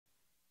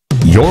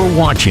You're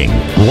watching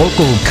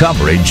local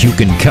coverage you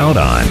can count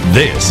on.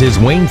 This is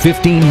WANE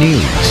 15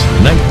 News,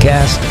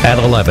 Nightcast at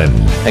 11.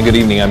 And good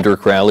evening, I'm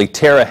Dirk Rowley.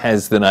 Tara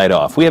has the night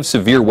off. We have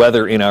severe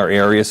weather in our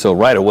area, so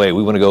right away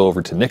we want to go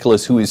over to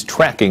Nicholas, who is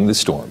tracking the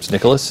storms.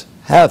 Nicholas?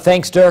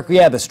 Thanks, Dirk.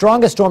 Yeah, the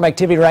strongest storm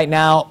activity right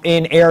now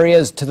in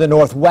areas to the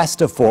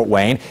northwest of Fort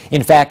Wayne.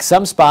 In fact,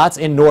 some spots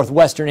in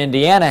northwestern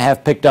Indiana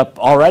have picked up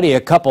already a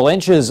couple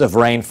inches of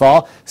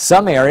rainfall.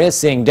 Some areas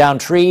seeing down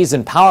trees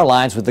and power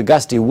lines with the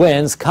gusty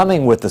winds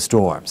coming with the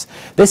storms.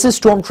 This is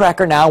Storm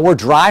Tracker now. We're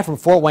dry from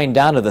Fort Wayne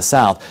down to the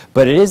south,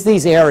 but it is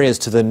these areas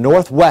to the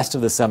northwest of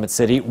the Summit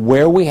City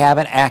where we have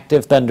an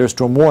active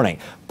thunderstorm warning.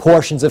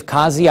 Portions of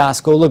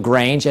Kosciuszko,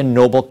 LaGrange, and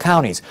Noble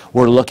counties.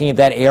 We're looking at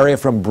that area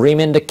from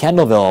Bremen to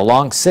Kendallville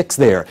along 6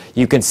 there.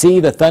 You can see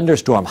the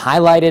thunderstorm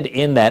highlighted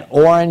in that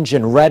orange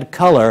and red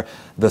color.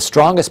 The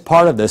strongest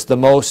part of this, the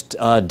most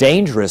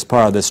dangerous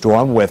part of the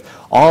storm, with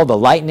all the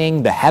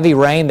lightning, the heavy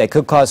rain that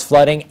could cause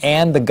flooding,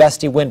 and the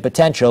gusty wind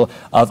potential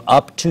of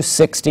up to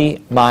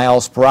 60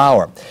 miles per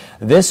hour.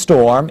 This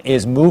storm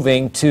is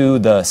moving to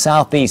the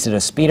southeast at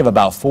a speed of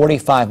about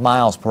 45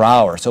 miles per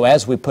hour. So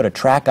as we put a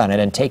track on it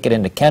and take it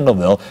into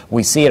Kendallville,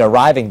 we see it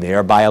arriving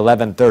there by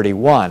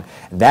 11:31.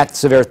 That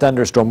severe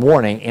thunderstorm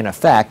warning in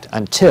effect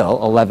until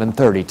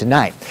 11:30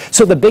 tonight.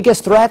 So the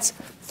biggest threats,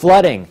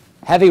 flooding,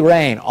 heavy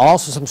rain,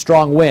 also some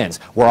strong winds.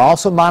 We're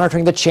also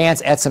monitoring the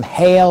chance at some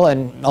hail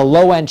and a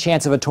low-end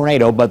chance of a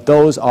tornado, but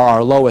those are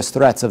our lowest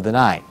threats of the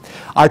night.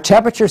 Our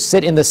temperatures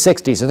sit in the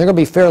 60s, and they're going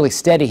to be fairly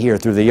steady here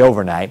through the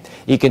overnight.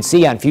 You can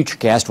see on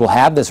Futurecast we'll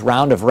have this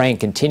round of rain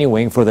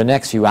continuing for the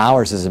next few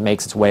hours as it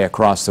makes its way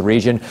across the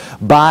region.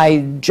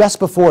 By just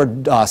before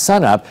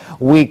sunup,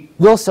 we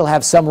will still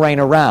have some rain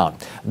around.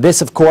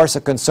 This, of course,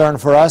 a concern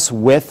for us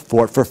with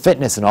Fort for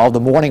Fitness and all the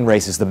morning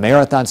races. The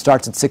marathon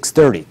starts at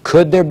 6:30.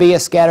 Could there be a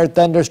scattered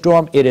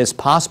thunderstorm? It is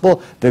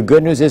possible. The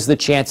good news is the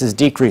chance is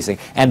decreasing.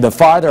 And the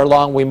farther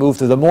along we move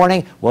through the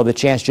morning, well, the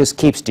chance just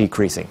keeps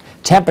decreasing.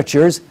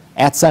 Temperatures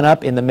at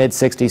sunup in the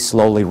mid-60s,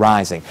 slowly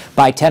rising.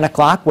 By 10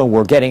 o'clock, when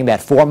we're getting that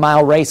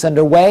 4-mile race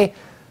underway,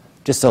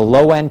 just a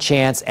low-end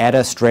chance at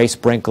a stray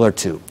sprinkle or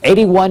two.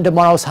 81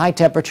 tomorrow's high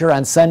temperature,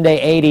 on Sunday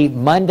 80,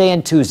 Monday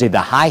and Tuesday. The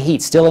high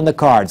heat still in the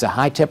cards, a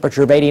high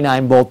temperature of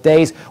 89 both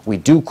days. We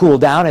do cool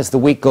down as the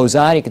week goes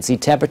on. You can see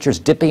temperatures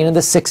dipping into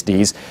the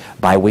 60s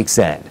by week's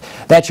end.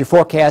 That's your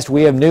forecast.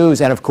 We have news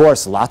and, of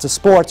course, lots of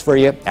sports for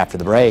you after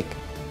the break.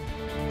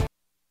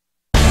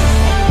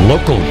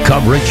 Local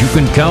coverage you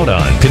can count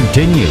on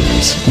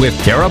continues with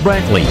Tara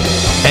Brantley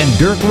and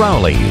Dirk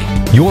Rowley.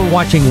 You're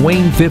watching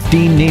WANE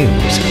 15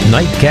 News,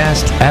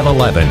 Nightcast at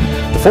 11.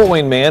 The Fort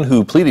Wayne man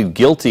who pleaded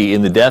guilty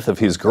in the death of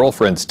his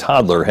girlfriend's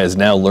toddler has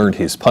now learned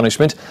his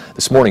punishment.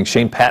 This morning,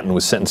 Shane Patton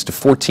was sentenced to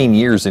 14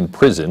 years in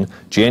prison.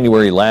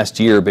 January last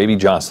year, baby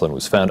Jocelyn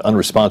was found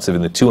unresponsive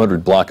in the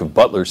 200 block of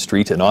Butler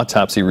Street. An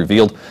autopsy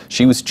revealed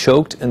she was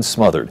choked and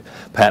smothered.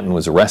 Patton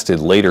was arrested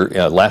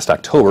last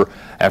October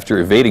after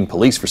evading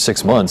police for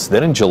 6 months.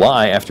 Then in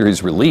July, after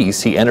his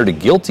release, he entered a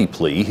guilty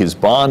plea. His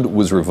bond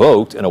was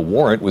revoked and a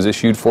warrant was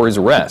issued for his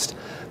arrest.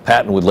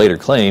 Patton would later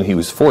claim he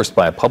was forced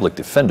by a public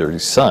defender to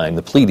sign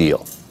the plea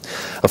deal.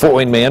 A Fort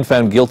Wayne man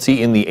found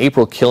guilty in the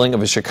April killing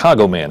of a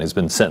Chicago man has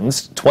been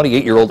sentenced.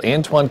 28-year-old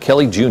Antoine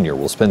Kelly Jr.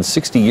 will spend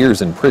 60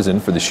 years in prison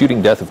for the shooting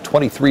death of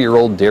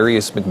 23-year-old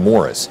Darius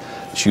McMorris.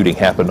 The shooting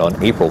happened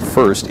on April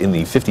 1st in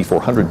the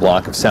 5400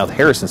 block of South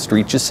Harrison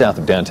Street, just south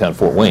of downtown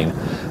Fort Wayne.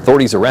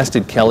 Authorities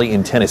arrested Kelly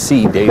in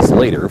Tennessee days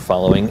later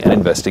following an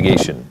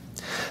investigation.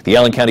 The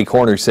Allen County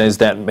coroner says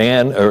that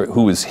man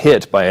who was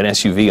hit by an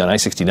SUV on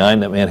I-69,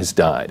 that man has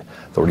died.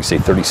 Authorities say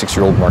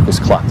 36-year-old Marcus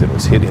Clopton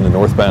was hit in the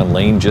northbound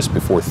lane just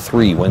before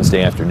 3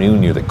 Wednesday afternoon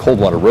near the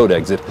Coldwater Road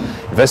exit.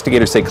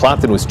 Investigators say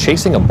Clopton was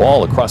chasing a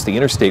ball across the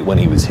interstate when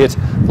he was hit.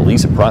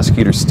 Police and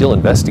prosecutors still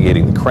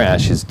investigating the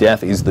crash. His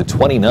death is the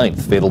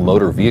 29th fatal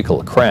motor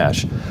vehicle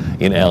crash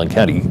in Allen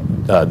County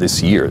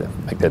this year. In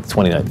fact, that's the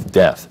 29th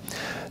death.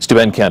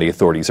 Steuben County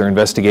authorities are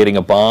investigating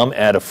a bomb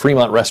at a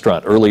Fremont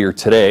restaurant earlier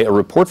today. A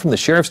report from the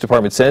Sheriff's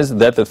Department says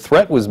that the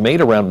threat was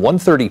made around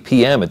 1:30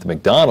 p.m. at the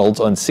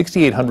McDonald's on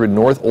 6800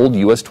 North Old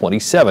US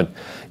 27.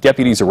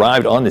 Deputies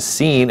arrived on the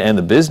scene and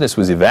the business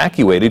was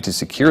evacuated to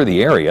secure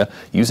the area.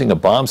 Using a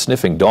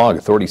bomb-sniffing dog,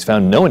 authorities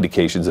found no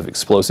indications of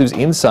explosives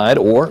inside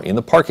or in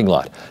the parking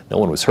lot. No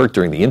one was hurt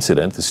during the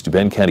incident. The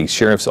Steuben County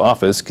Sheriff's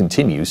Office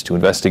continues to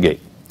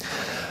investigate.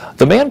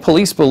 The man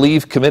police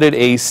believe committed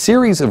a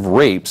series of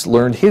rapes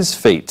learned his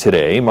fate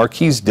today.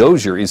 Marquise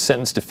Dozier is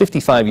sentenced to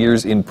 55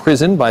 years in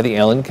prison by the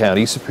Allen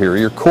County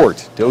Superior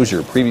Court.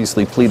 Dozier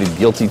previously pleaded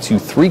guilty to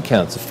 3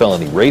 counts of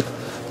felony rape.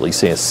 Police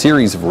say a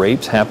series of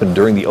rapes happened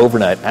during the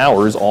overnight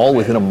hours, all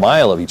within a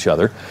mile of each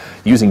other.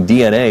 Using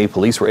DNA,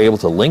 police were able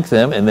to link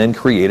them and then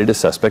created a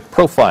suspect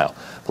profile.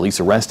 Police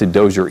arrested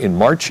Dozier in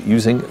March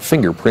using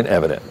fingerprint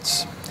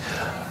evidence.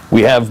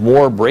 We have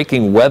more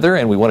breaking weather,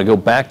 and we want to go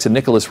back to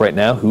Nicholas right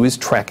now, who is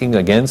tracking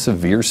again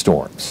severe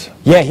storms.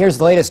 Yeah, here's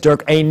the latest,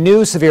 Dirk. A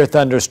new severe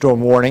thunderstorm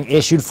warning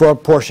issued for a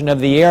portion of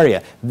the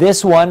area.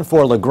 This one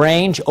for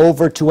LaGrange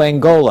over to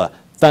Angola.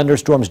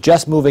 thunderstorms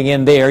just moving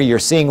in there. You're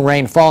seeing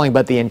rain falling,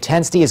 but the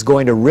intensity is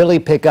going to really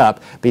pick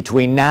up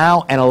between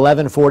now and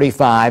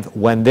 11:45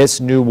 when this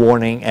new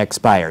warning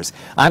expires.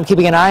 I'm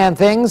keeping an eye on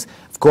things.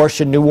 Of course,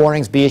 should new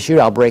warnings be issued,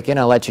 I'll break in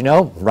and let you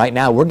know. Right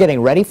now, we're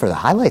getting ready for the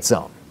highlight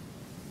zone.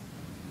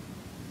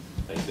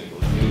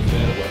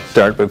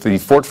 Start, but the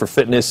Fort for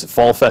Fitness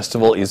Fall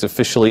Festival is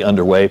officially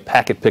underway.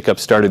 Packet pickup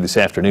started this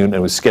afternoon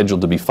and was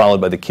scheduled to be followed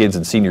by the kids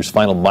and seniors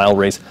final mile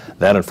race.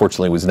 That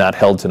unfortunately was not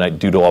held tonight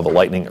due to all the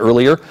lightning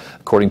earlier.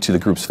 According to the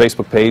group's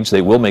Facebook page,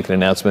 they will make an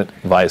announcement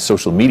via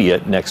social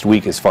media next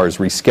week as far as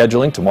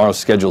rescheduling. Tomorrow's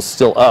schedule is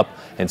still up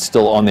and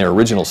still on their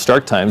original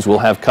start times. We'll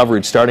have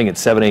coverage starting at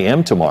 7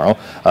 a.m. tomorrow.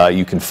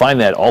 You can find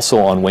that also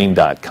on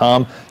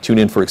WANE.com. Tune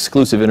in for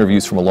exclusive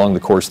interviews from along the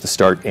course, the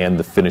start and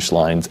the finish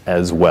lines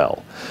as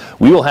well.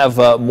 We will have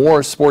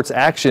more sports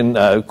action,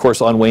 of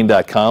course, on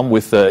WANE.com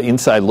with an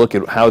inside look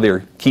at how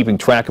they're keeping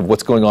track of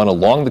what's going on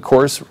along the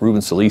course.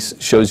 Ruben Solis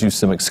shows you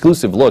some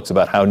exclusive looks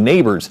about how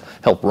neighbors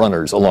help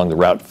runners along the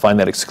route. Find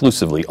that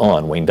exclusively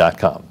on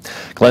WANE.com.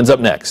 Glenn's up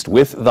next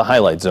with the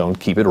Highlight Zone.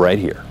 Keep it right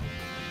here.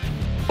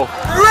 The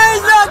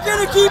rain's not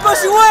going to keep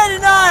us away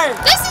tonight!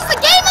 This is the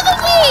game of the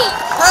week!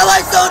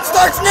 Highlight Zone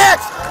starts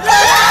next!